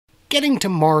Getting to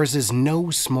Mars is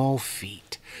no small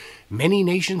feat. Many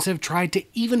nations have tried to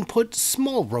even put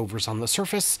small rovers on the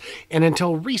surface, and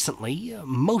until recently,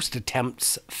 most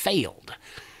attempts failed.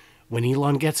 When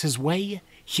Elon gets his way,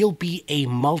 he'll be a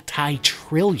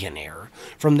multi-trillionaire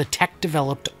from the tech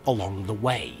developed along the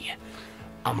way.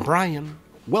 I'm Brian.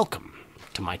 Welcome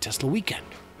to my Tesla Weekend.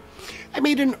 I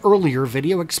made an earlier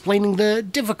video explaining the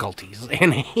difficulties,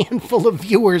 and a handful of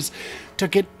viewers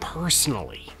took it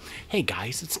personally. Hey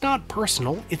guys, it's not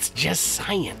personal, it's just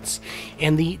science,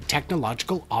 and the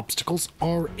technological obstacles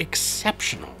are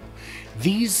exceptional.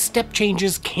 These step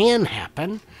changes can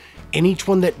happen, and each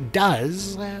one that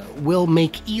does will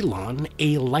make Elon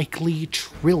a likely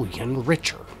trillion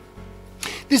richer.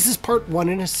 This is part one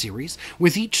in a series,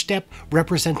 with each step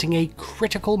representing a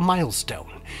critical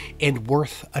milestone and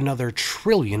worth another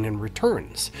trillion in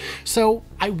returns. So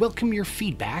I welcome your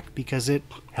feedback because it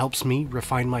helps me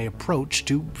refine my approach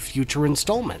to future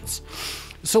installments.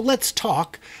 So let's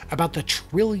talk about the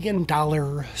Trillion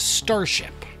Dollar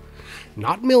Starship.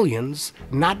 Not millions,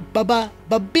 not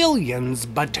billions,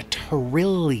 but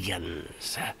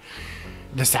trillions.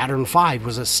 The Saturn V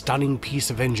was a stunning piece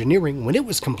of engineering when it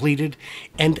was completed,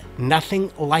 and nothing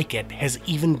like it has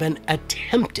even been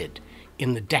attempted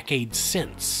in the decades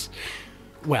since.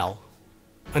 Well,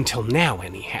 until now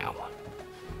anyhow.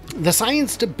 The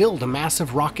science to build a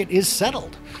massive rocket is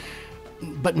settled,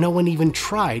 but no one even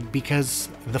tried because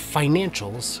the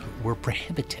financials were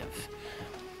prohibitive.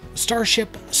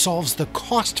 Starship solves the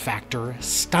cost factor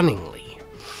stunningly.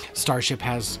 Starship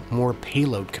has more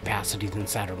payload capacity than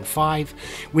Saturn V,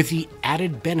 with the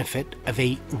added benefit of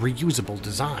a reusable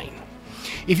design.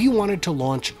 If you wanted to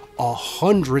launch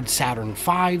 100 Saturn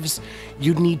Vs,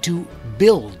 you'd need to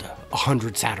build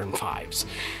 100 Saturn Vs.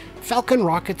 Falcon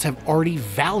rockets have already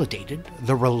validated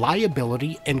the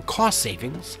reliability and cost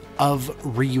savings of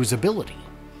reusability.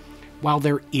 While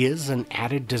there is an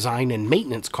added design and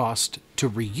maintenance cost to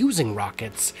reusing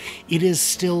rockets, it is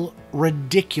still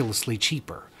ridiculously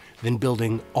cheaper than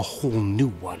building a whole new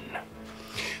one.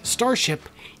 Starship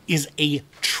is a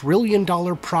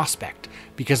trillion-dollar prospect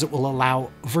because it will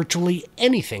allow virtually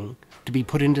anything to be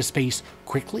put into space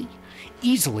quickly,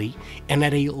 easily, and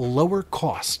at a lower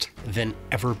cost than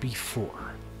ever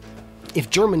before. If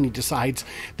Germany decides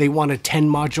they want a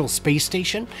 10-module space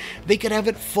station, they could have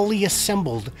it fully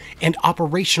assembled and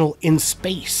operational in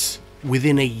space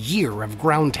within a year of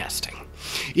ground testing.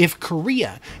 If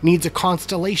Korea needs a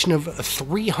constellation of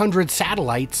 300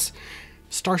 satellites,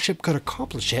 Starship could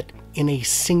accomplish it in a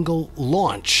single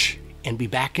launch and be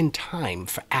back in time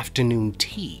for afternoon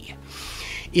tea.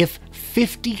 If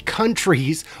 50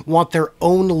 countries want their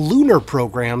own lunar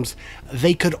programs,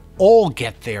 they could all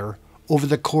get there over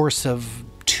the course of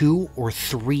 2 or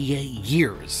 3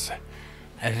 years.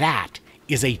 That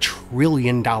is a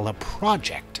trillion-dollar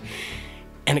project,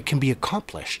 and it can be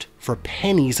accomplished for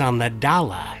pennies on the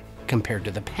dollar compared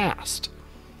to the past.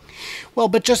 Well,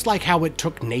 but just like how it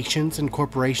took nations and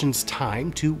corporations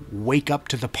time to wake up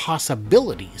to the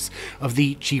possibilities of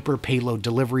the cheaper payload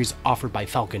deliveries offered by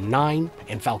Falcon 9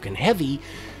 and Falcon Heavy,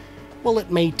 well,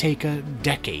 it may take a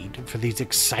decade for these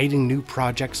exciting new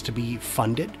projects to be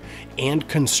funded and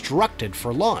constructed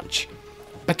for launch.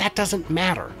 But that doesn't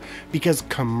matter, because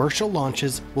commercial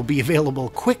launches will be available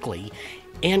quickly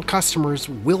and customers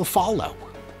will follow.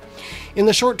 In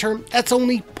the short term, that's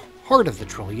only part of the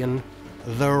trillion.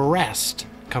 The rest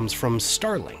comes from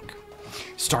Starlink.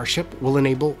 Starship will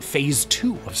enable Phase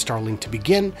 2 of Starlink to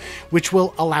begin, which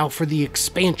will allow for the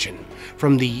expansion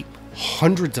from the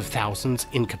hundreds of thousands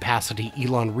in capacity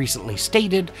Elon recently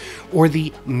stated, or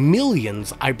the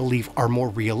millions I believe are more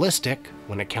realistic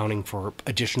when accounting for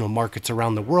additional markets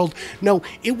around the world. No,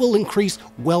 it will increase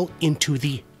well into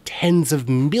the tens of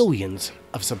millions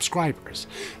of subscribers.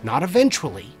 Not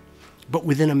eventually, but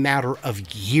within a matter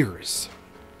of years.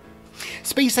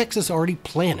 SpaceX is already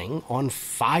planning on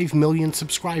 5 million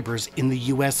subscribers in the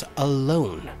US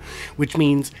alone, which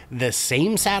means the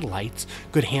same satellites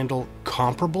could handle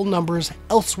comparable numbers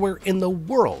elsewhere in the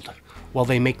world while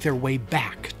they make their way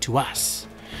back to us.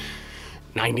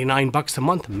 $99 a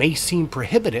month may seem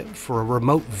prohibitive for a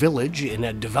remote village in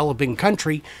a developing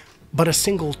country, but a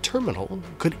single terminal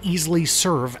could easily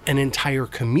serve an entire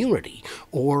community,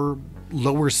 or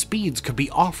lower speeds could be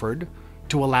offered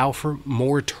to allow for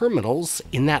more terminals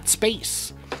in that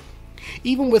space.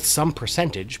 Even with some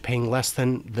percentage paying less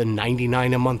than the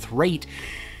 $99 a month rate,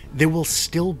 There will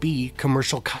still be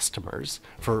commercial customers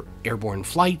for airborne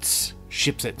flights,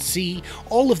 ships at sea.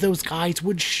 All of those guys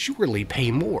would surely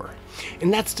pay more.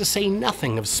 And that's to say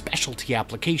nothing of specialty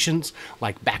applications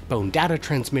like backbone data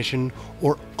transmission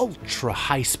or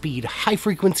ultra-high-speed,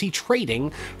 high-frequency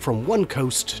trading from one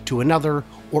coast to another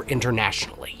or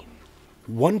internationally.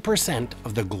 1%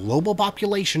 of the global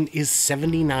population is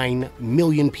 79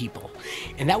 million people,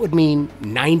 and that would mean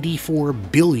 94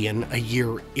 billion a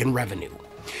year in revenue.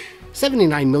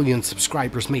 79 million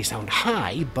subscribers may sound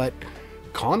high, but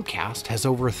Comcast has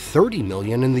over 30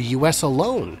 million in the US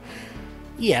alone.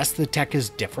 Yes, the tech is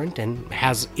different and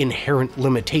has inherent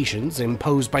limitations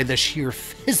imposed by the sheer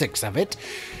physics of it,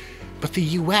 but the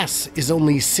US is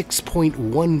only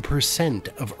 6.1%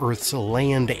 of Earth's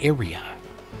land area.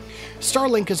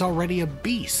 Starlink is already a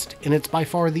beast, and it's by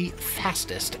far the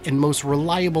fastest and most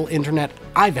reliable internet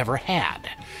I've ever had.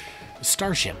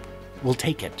 Starship will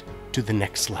take it to the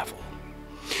next level.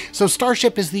 So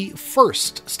Starship is the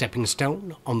first stepping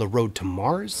stone on the road to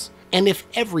Mars, and if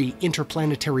every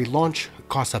interplanetary launch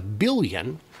costs $1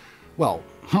 billion, well,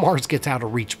 Mars gets out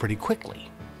of reach pretty quickly.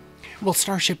 Well,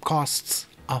 Starship costs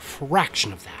a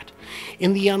fraction of that.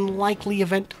 In the unlikely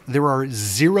event there are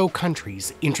 0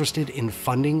 countries interested in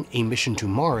funding a mission to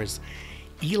Mars,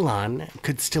 Elon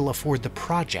could still afford the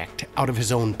project out of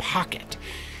his own pocket.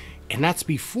 And that's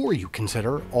before you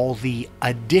consider all the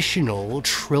additional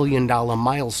trillion-dollar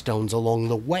milestones along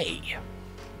the way.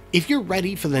 If you're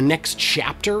ready for the next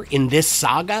chapter in this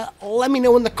saga, let me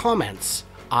know in the comments.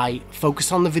 I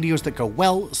focus on the videos that go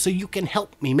well, so you can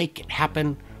help me make it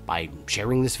happen by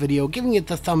sharing this video, giving it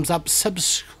the thumbs up,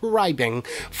 subscribing,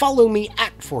 follow me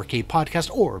at 4K Podcast,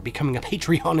 or becoming a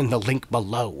Patreon in the link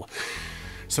below.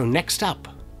 So next up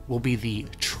will be the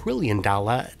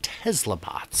trillion-dollar Tesla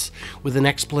bots, with an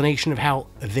explanation of how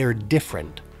they're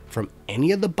different from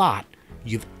any other bot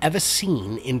you've ever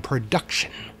seen in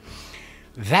production.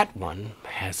 That one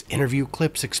has interview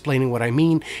clips explaining what I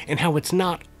mean and how it's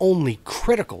not only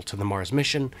critical to the Mars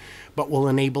mission, but will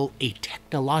enable a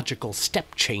technological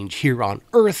step change here on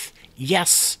Earth.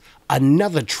 Yes,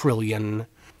 another trillion.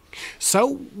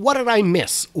 So, what did I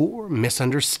miss or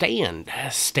misunderstand?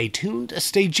 Stay tuned,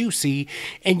 stay juicy,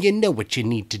 and you know what you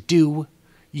need to do.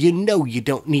 You know you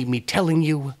don't need me telling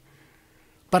you.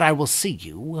 But I will see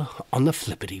you on the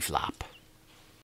flippity flop.